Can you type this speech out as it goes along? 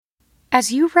As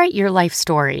you write your life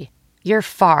story, you're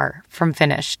far from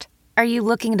finished. Are you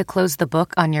looking to close the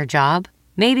book on your job?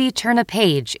 Maybe turn a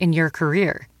page in your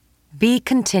career? Be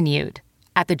continued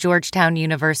at the Georgetown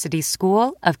University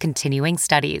School of Continuing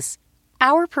Studies.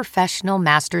 Our professional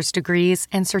master's degrees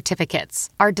and certificates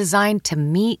are designed to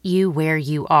meet you where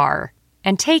you are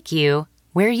and take you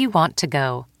where you want to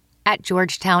go. At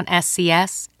Georgetown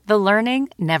SCS, the learning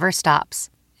never stops,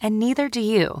 and neither do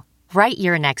you. Write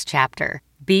your next chapter.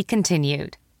 Be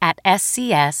continued at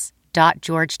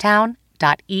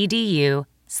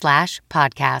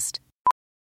scs.georgetown.edu/podcast.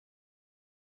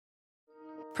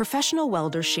 Professional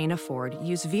welder Shayna Ford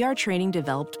used VR training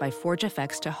developed by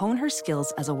ForgeFX to hone her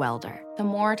skills as a welder. The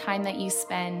more time that you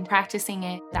spend practicing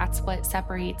it, that's what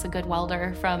separates a good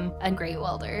welder from a great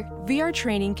welder. VR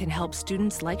training can help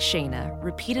students like Shayna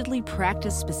repeatedly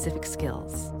practice specific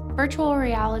skills. Virtual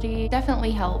reality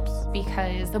definitely helps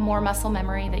because the more muscle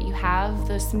memory that you have,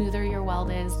 the smoother your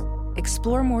weld is.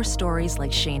 Explore more stories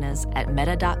like Shayna's at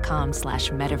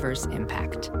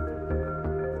meta.com/metaverseimpact.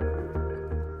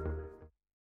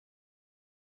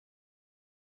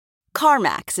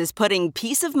 CarMax is putting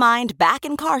peace of mind back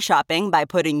in car shopping by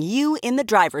putting you in the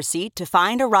driver's seat to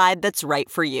find a ride that's right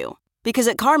for you. Because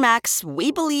at CarMax,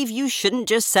 we believe you shouldn't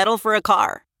just settle for a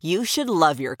car. You should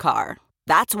love your car.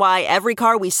 That's why every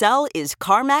car we sell is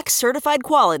CarMax certified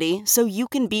quality, so you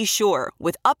can be sure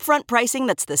with upfront pricing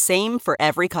that's the same for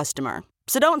every customer.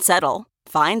 So don't settle.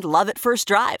 Find love at first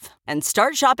drive and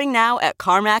start shopping now at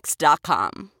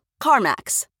CarMax.com.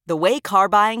 CarMax, the way car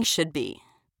buying should be.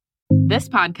 This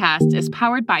podcast is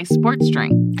powered by Sports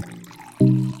Drink,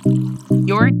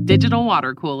 your digital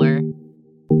water cooler.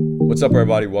 What's up,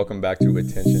 everybody? Welcome back to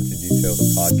Attention to Detail,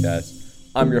 the podcast.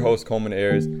 I'm your host, Coleman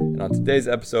Ayers, and on today's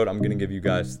episode, I'm going to give you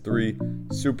guys 3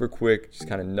 super quick, just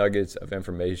kind of nuggets of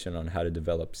information on how to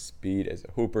develop speed as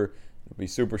a hooper. It'll be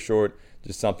super short,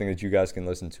 just something that you guys can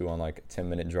listen to on like a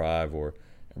 10-minute drive or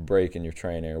a break in your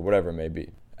training or whatever it may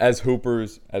be. As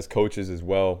hoopers, as coaches as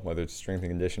well, whether it's strength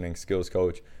and conditioning, skills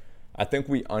coach, I think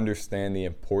we understand the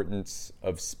importance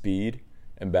of speed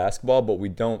in basketball, but we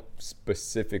don't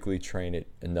specifically train it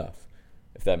enough,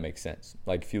 if that makes sense.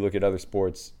 Like if you look at other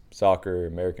sports, soccer,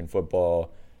 American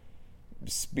football,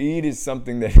 speed is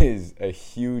something that is a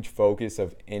huge focus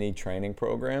of any training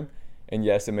program. And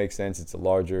yes, it makes sense. It's a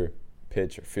larger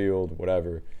pitch or field,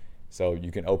 whatever. So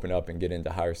you can open up and get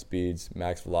into higher speeds,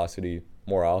 max velocity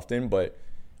more often. But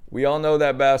we all know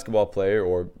that basketball player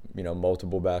or,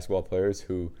 multiple basketball players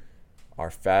who are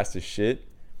fast as shit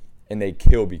and they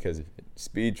kill because of it.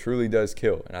 Speed truly does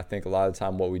kill. And I think a lot of the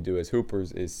time what we do as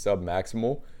hoopers is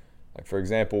sub-maximal. Like, for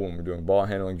example, when we're doing ball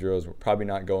handling drills, we're probably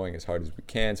not going as hard as we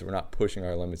can, so we're not pushing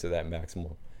our limits of that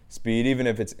maximal speed, even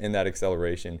if it's in that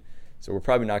acceleration. So we're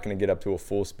probably not going to get up to a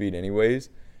full speed anyways,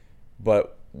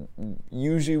 but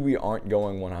usually we aren't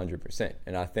going 100%.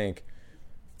 And I think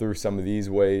through some of these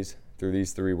ways, through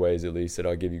these 3 ways at least that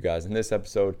I'll give you guys in this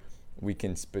episode, we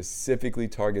can specifically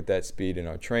target that speed in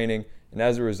our training, and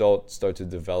as a result, start to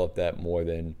develop that more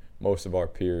than most of our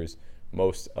peers,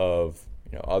 most of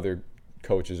other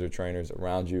coaches or trainers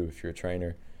around you if you're a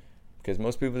trainer, because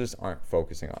most people just aren't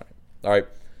focusing on it. All right,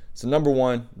 so number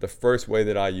 1, the first way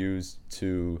that I use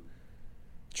to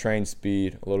train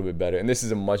speed a little bit better, and this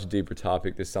is a much deeper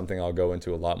topic. This is something I'll go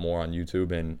into a lot more on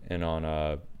YouTube and on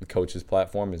the coach's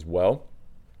platform as well,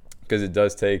 because it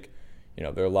does take,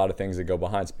 there are a lot of things that go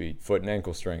behind speed: foot and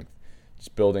ankle strength,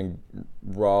 just building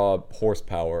raw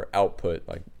horsepower, output,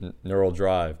 like neural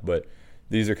drive. But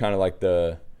these are kind of like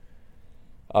the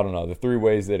 3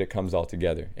 ways that it comes all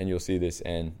together. And you'll see this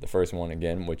in the first one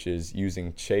again, which is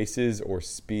using chases or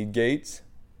speed gates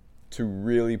to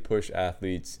really push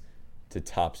athletes to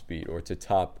top speed or to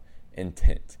top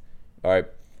intent. All right,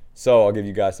 so I'll give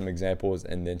you guys some examples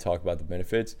and then talk about the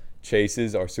benefits.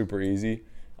 Chases are super easy.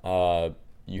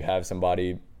 You have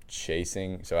somebody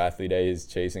chasing, so athlete A is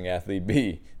chasing athlete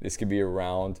B. This could be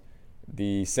around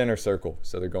the center circle,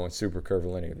 so they're going super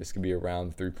curvilinear. This could be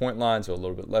around the 3-point line, so a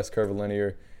little bit less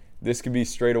curvilinear. This could be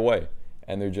straight away,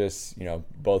 and they're just,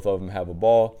 both of them have a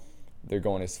ball. They're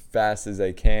going as fast as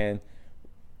they can.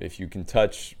 If you can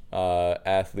touch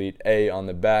athlete A on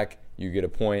the back, you get a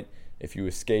point. If you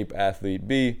escape athlete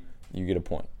B, you get a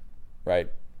point, right?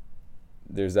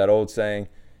 There's that old saying,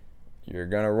 you're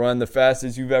going to run the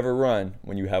fastest you've ever run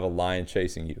when you have a lion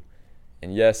chasing you.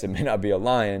 And yes, it may not be a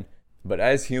lion, but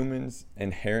as humans,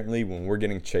 inherently, when we're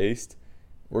getting chased,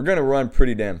 we're going to run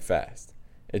pretty damn fast.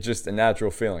 It's just a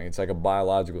natural feeling. It's like a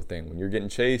biological thing. When you're getting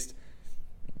chased,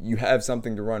 you have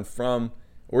something to run from,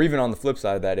 or even on the flip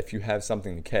side of that, if you have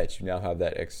something to catch, you now have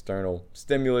that external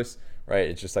stimulus, right?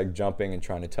 It's just like jumping and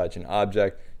trying to touch an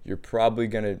object. You're probably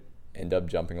going to end up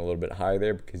jumping a little bit higher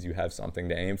there because you have something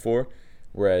to aim for.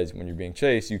 Whereas when you're being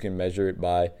chased, you can measure it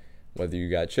by whether you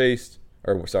got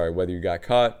whether you got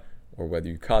caught or whether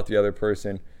you caught the other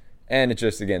person. And it's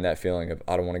just, again, that feeling of,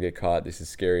 I don't want to get caught. This is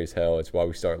scary as hell. It's why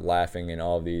we start laughing in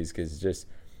all of these, because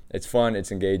it's fun,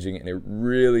 it's engaging, and it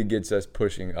really gets us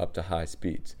pushing up to high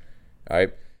speeds. All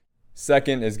right.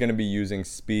 Second is going to be using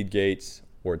speed gates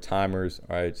or timers.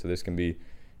 All right. So this can be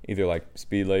either like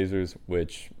speed lasers,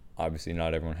 which obviously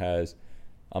not everyone has.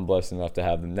 I'm blessed enough to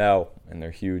have them now, and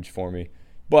they're huge for me.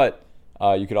 But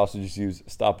you could also just use a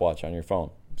stopwatch on your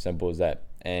phone. Simple as that.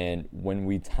 And when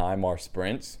we time our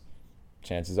sprints,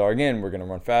 chances are, again, we're going to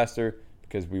run faster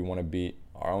because we want to beat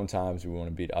our own times. We want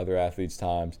to beat other athletes'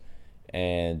 times.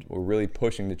 And we're really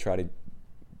pushing to try to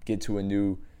get to a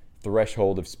new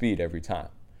threshold of speed every time.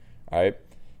 All right.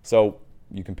 So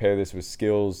you compare this with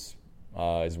skills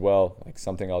as well. Like,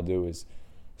 something I'll do is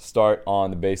start on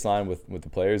the baseline with the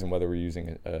players, and whether we're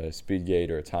using a speed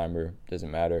gate or a timer, doesn't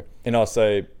matter. And I'll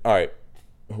say, all right,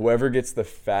 whoever gets the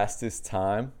fastest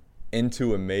time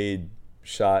into a made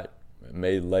shot,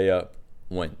 made layup,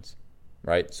 wins,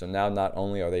 right? So now not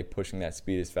only are they pushing that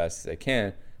speed as fast as they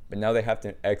can, but now they have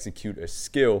to execute a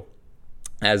skill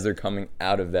as they're coming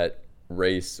out of that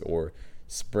race or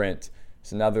sprint.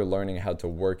 So now they're learning how to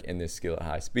work in this skill at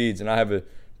high speeds. And I have a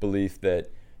belief that,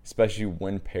 especially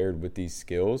when paired with these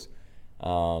skills,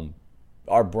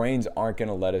 our brains aren't going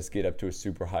to let us get up to a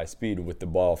super high speed with the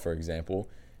ball, for example,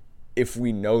 if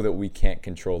we know that we can't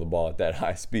control the ball at that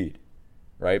high speed,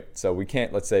 right? So we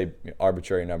can't, let's say,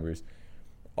 arbitrary numbers.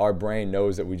 Our brain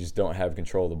knows that we just don't have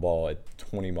control of the ball at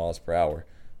 20 miles per hour.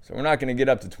 So we're not going to get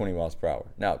up to 20 miles per hour.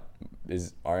 Now,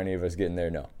 are any of us getting there?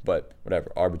 No. But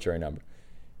whatever, arbitrary number.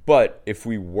 But if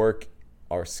we work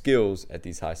our skills at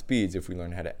these high speeds, if we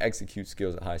learn how to execute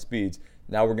skills at high speeds,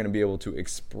 now we're going to be able to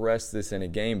express this in a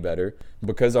game better,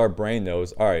 because our brain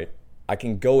knows, all right, I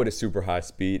can go at a super high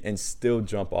speed and still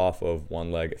jump off of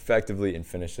one leg effectively and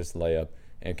finish this layup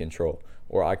and control.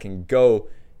 Or I can go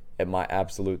at my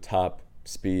absolute top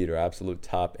speed or absolute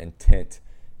top intent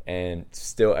and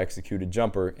still execute a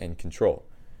jumper and control.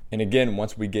 And again,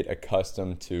 once we get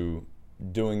accustomed to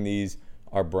doing these,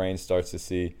 our brain starts to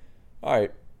see, all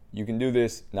right, you can do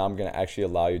this. Now I'm going to actually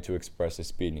allow you to express the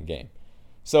speed in a game.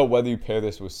 So whether you pair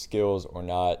this with skills or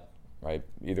not, right,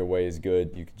 either way is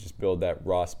good. You can just build that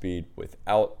raw speed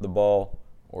without the ball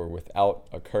or without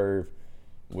a curve,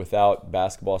 without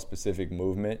basketball-specific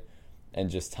movement, and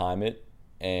just time it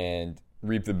and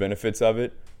reap the benefits of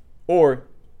it. Or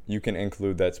you can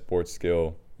include that sports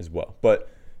skill as well. But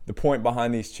the point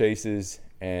behind these chases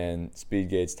and speed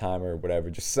gates, timer, whatever,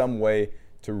 just some way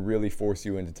to really force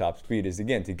you into top speed is,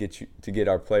 again, to get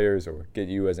our players, or get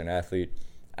you as an athlete,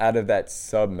 out of that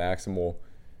sub-maximal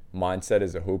mindset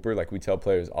as a hooper. Like we tell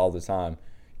players all the time,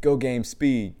 go game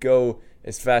speed, go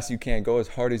as fast as you can, go as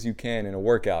hard as you can in a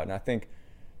workout. And I think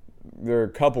there are a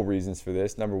couple reasons for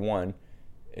this. Number one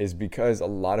is because a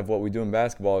lot of what we do in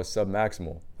basketball is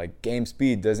sub-maximal. Like, game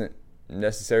speed doesn't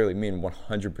necessarily mean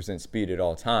 100% speed at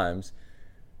all times.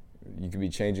 You could be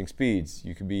changing speeds.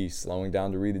 You could be slowing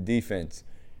down to read the defense,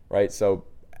 right? So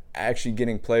actually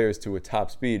getting players to a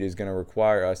top speed is going to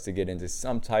require us to get into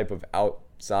some type of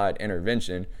outside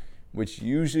intervention, which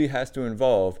usually has to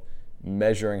involve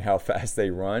measuring how fast they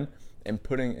run and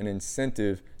putting an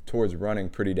incentive towards running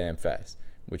pretty damn fast,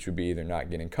 which would be either not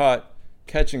getting caught,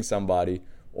 catching somebody,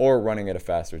 or running at a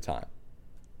faster time.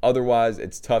 Otherwise,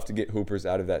 it's tough to get hoopers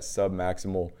out of that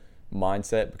sub-maximal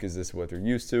mindset, because this is what they're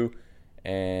used to,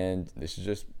 and this is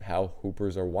just how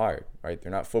hoopers are wired, right?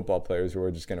 They're not football players who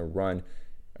are just going to run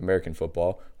American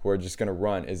football, who are just going to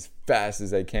run as fast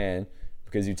as they can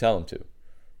because you tell them to.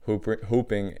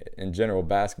 Hooping in general,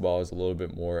 basketball, is a little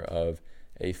bit more of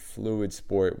a fluid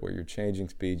sport where you're changing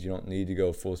speeds. You don't need to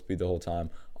go full speed the whole time,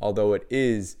 although it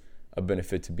is a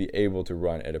benefit to be able to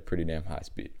run at a pretty damn high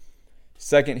speed.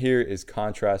 Second here is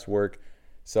contrast work.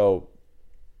 So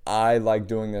I like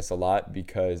doing this a lot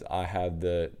because I have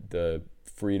the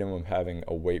freedom of having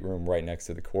a weight room right next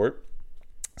to the court.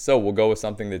 So we'll go with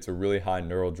something that's a really high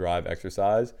neural drive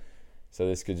exercise. So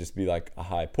this could just be like a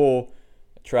high pull,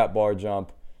 a trap bar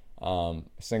jump,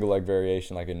 single leg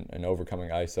variation, like an overcoming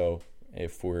ISO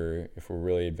if we're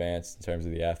really advanced in terms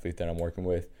of the athlete that I'm working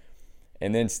with.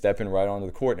 And then stepping right onto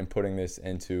the court and putting this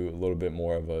into a little bit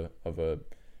more of a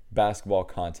basketball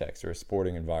context or a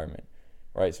sporting environment,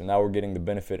 right? So now we're getting the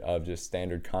benefit of just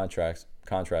standard contrast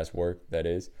work, that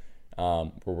is,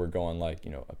 where we're going like,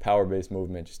 a power-based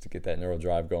movement just to get that neural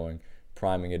drive going,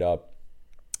 priming it up,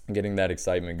 getting that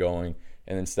excitement going,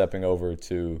 and then stepping over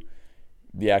to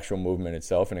the actual movement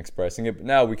itself and expressing it. But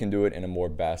now we can do it in a more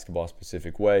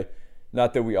basketball-specific way.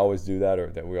 Not that we always do that or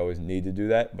that we always need to do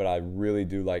that, but I really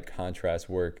do like contrast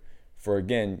work for,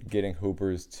 again, getting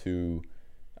hoopers to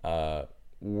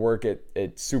work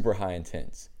at super high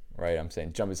intense, right? I'm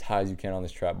saying jump as high as you can on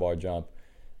this trap bar jump.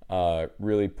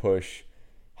 Really push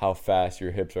how fast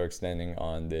your hips are extending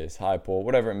on this high pull,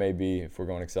 whatever it may be. If we're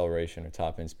going acceleration or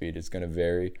top end speed, it's going to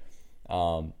vary.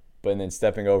 But then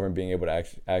stepping over and being able to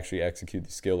actually execute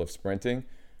the skill of sprinting.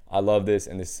 I love this,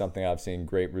 and this is something I've seen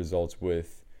great results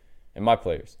with in my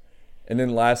players. And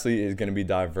then lastly is going to be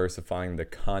diversifying the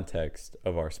context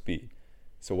of our speed.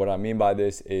 So what I mean by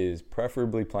this is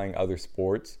preferably playing other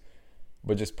sports,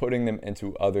 but just putting them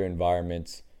into other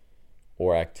environments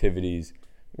or activities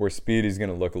where speed is going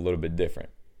to look a little bit different,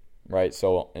 right?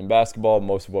 So in basketball,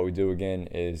 most of what we do, again,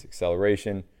 is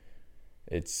acceleration.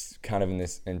 It's kind of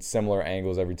in similar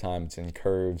angles every time. It's in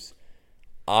curves.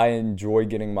 I enjoy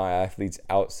getting my athletes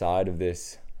outside of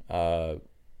this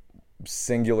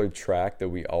singular track that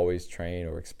we always train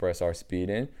or express our speed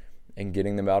in, and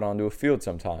getting them out onto a field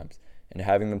sometimes and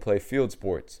having them play field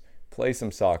sports, play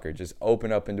some soccer, just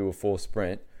open up into a full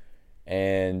sprint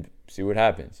and see what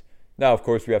happens. Now, of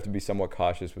course, we have to be somewhat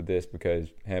cautious with this because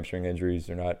hamstring injuries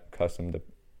are not accustomed to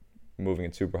moving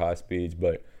at super high speeds,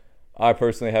 but I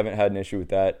personally haven't had an issue with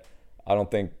that. I don't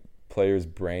think players'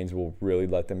 brains will really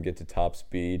let them get to top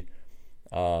speed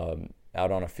out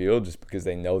on a field just because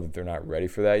they know that they're not ready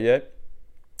for that yet.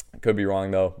 I could be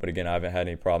wrong, though, but again, I haven't had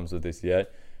any problems with this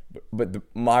yet. But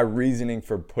my reasoning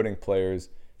for putting players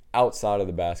outside of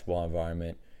the basketball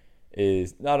environment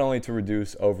is not only to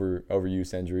reduce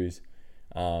overuse injuries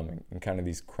and kind of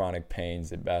these chronic pains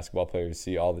that basketball players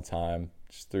see all the time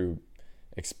just through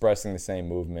expressing the same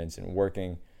movements and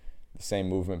working the same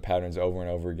movement patterns over and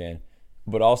over again,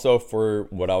 but also for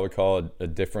what I would call a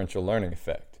differential learning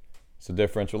effect. So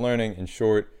differential learning, in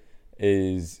short,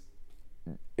 is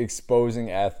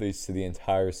exposing athletes to the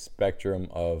entire spectrum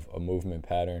of a movement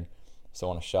pattern. So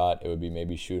on a shot, it would be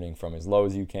maybe shooting from as low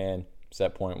as you can,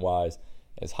 set point wise,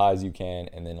 as high as you can,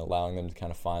 and then allowing them to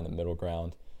kind of find the middle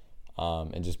ground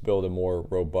and just build a more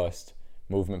robust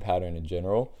movement pattern in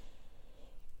general.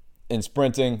 In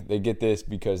sprinting, they get this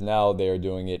because now they are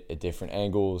doing it at different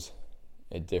angles,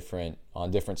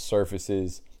 on different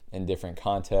surfaces, in different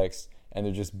contexts, and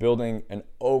they're just building an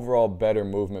overall better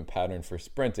movement pattern for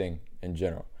sprinting in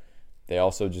general. They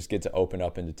also just get to open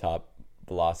up into top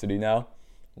velocity now,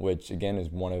 which again is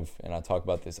and I talk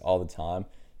about this all the time,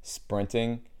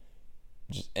 sprinting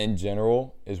just in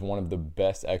general is one of the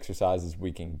best exercises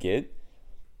we can get.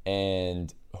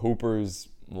 And hoopers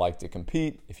like to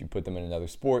compete. If you put them in another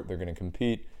sport, they're going to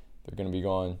compete. They're going to be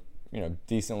going,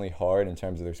 decently hard in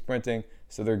terms of their sprinting.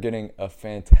 So they're getting a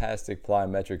fantastic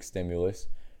plyometric stimulus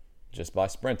just by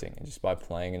sprinting and just by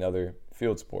playing another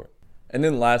field sport. And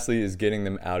then lastly is getting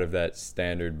them out of that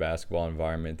standard basketball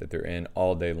environment that they're in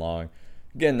all day long.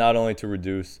 Again, not only to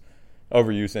reduce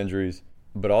overuse injuries,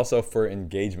 but also for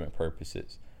engagement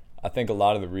purposes. I think a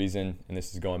lot of the reason, and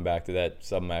this is going back to that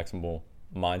submaximal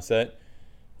mindset,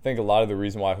 I think a lot of the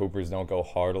reason why hoopers don't go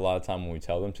hard a lot of time when we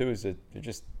tell them to is that they're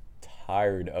just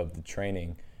tired of the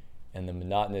training and the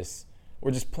monotonous,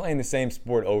 we're just playing the same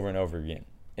sport over and over again.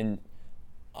 And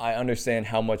I understand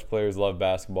how much players love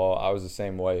basketball. I was the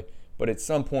same way. But at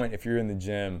some point, if you're in the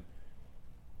gym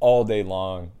all day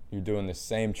long, you're doing the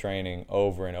same training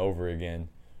over and over again,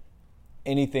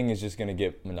 anything is just going to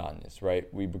get monotonous,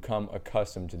 right? We become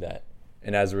accustomed to that.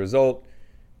 And as a result,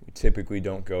 we typically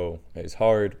don't go as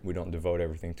hard. We don't devote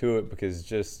everything to it because it's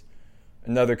just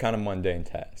another kind of mundane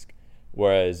task.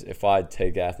 Whereas if I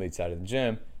take athletes out of the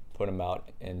gym, put them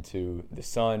out into the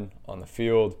sun on the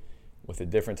field with a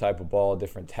different type of ball,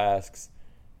 different tasks,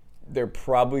 they're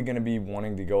probably going to be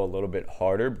wanting to go a little bit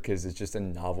harder because it's just a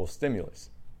novel stimulus.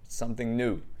 It's something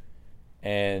new.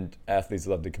 And athletes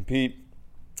love to compete.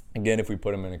 Again, if we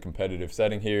put them in a competitive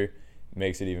setting here, it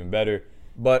makes it even better.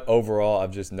 But overall,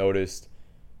 I've just noticed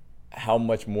how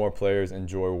much more players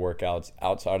enjoy workouts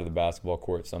outside of the basketball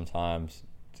court sometimes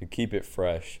to keep it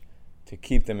fresh, to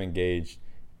keep them engaged,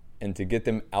 and to get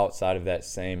them outside of that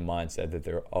same mindset that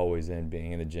they're always in,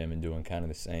 being in the gym and doing kind of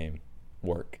the same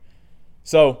work.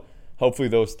 So hopefully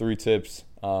those 3 tips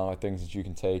are things that you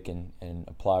can take and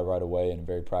apply right away in a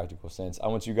very practical sense. I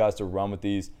want you guys to run with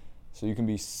these so you can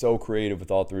be so creative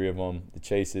with all 3 of them. The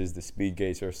chases, the speed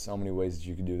gates, there are so many ways that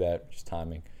you can do that, just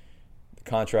timing. The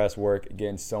contrast work,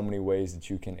 again, so many ways that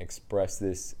you can express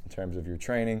this in terms of your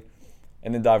training.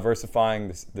 And then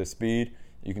diversifying the speed.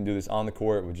 You can do this on the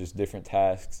court with just different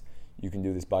tasks. You can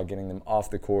do this by getting them off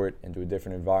the court into a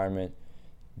different environment,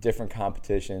 different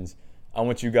competitions. I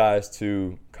want you guys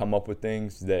to come up with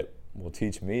things that will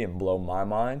teach me and blow my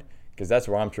mind, because that's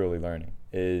where I'm truly learning,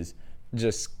 is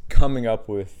just coming up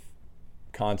with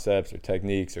concepts or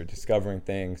techniques or discovering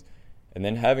things, and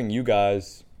then having you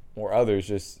guys or others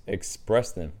just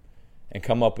express them and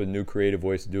come up with new creative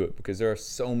ways to do it, because there are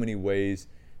so many ways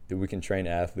that we can train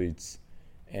athletes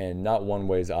and not one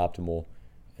way is optimal.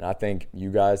 And I think you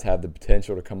guys have the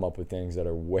potential to come up with things that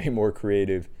are way more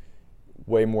creative,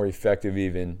 way more effective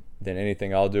even than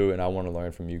anything I'll do, and I want to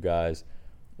learn from you guys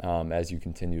as you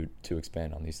continue to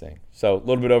expand on these things. So a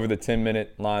little bit over the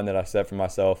 10-minute line that I set for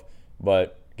myself,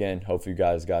 but again, hopefully you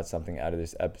guys got something out of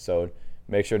this episode.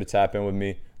 Make sure to tap in with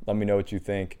me. Let me know what you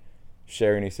think.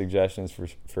 Share any suggestions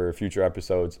for future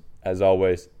episodes. As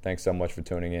always, thanks so much for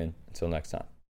tuning in. Until next time.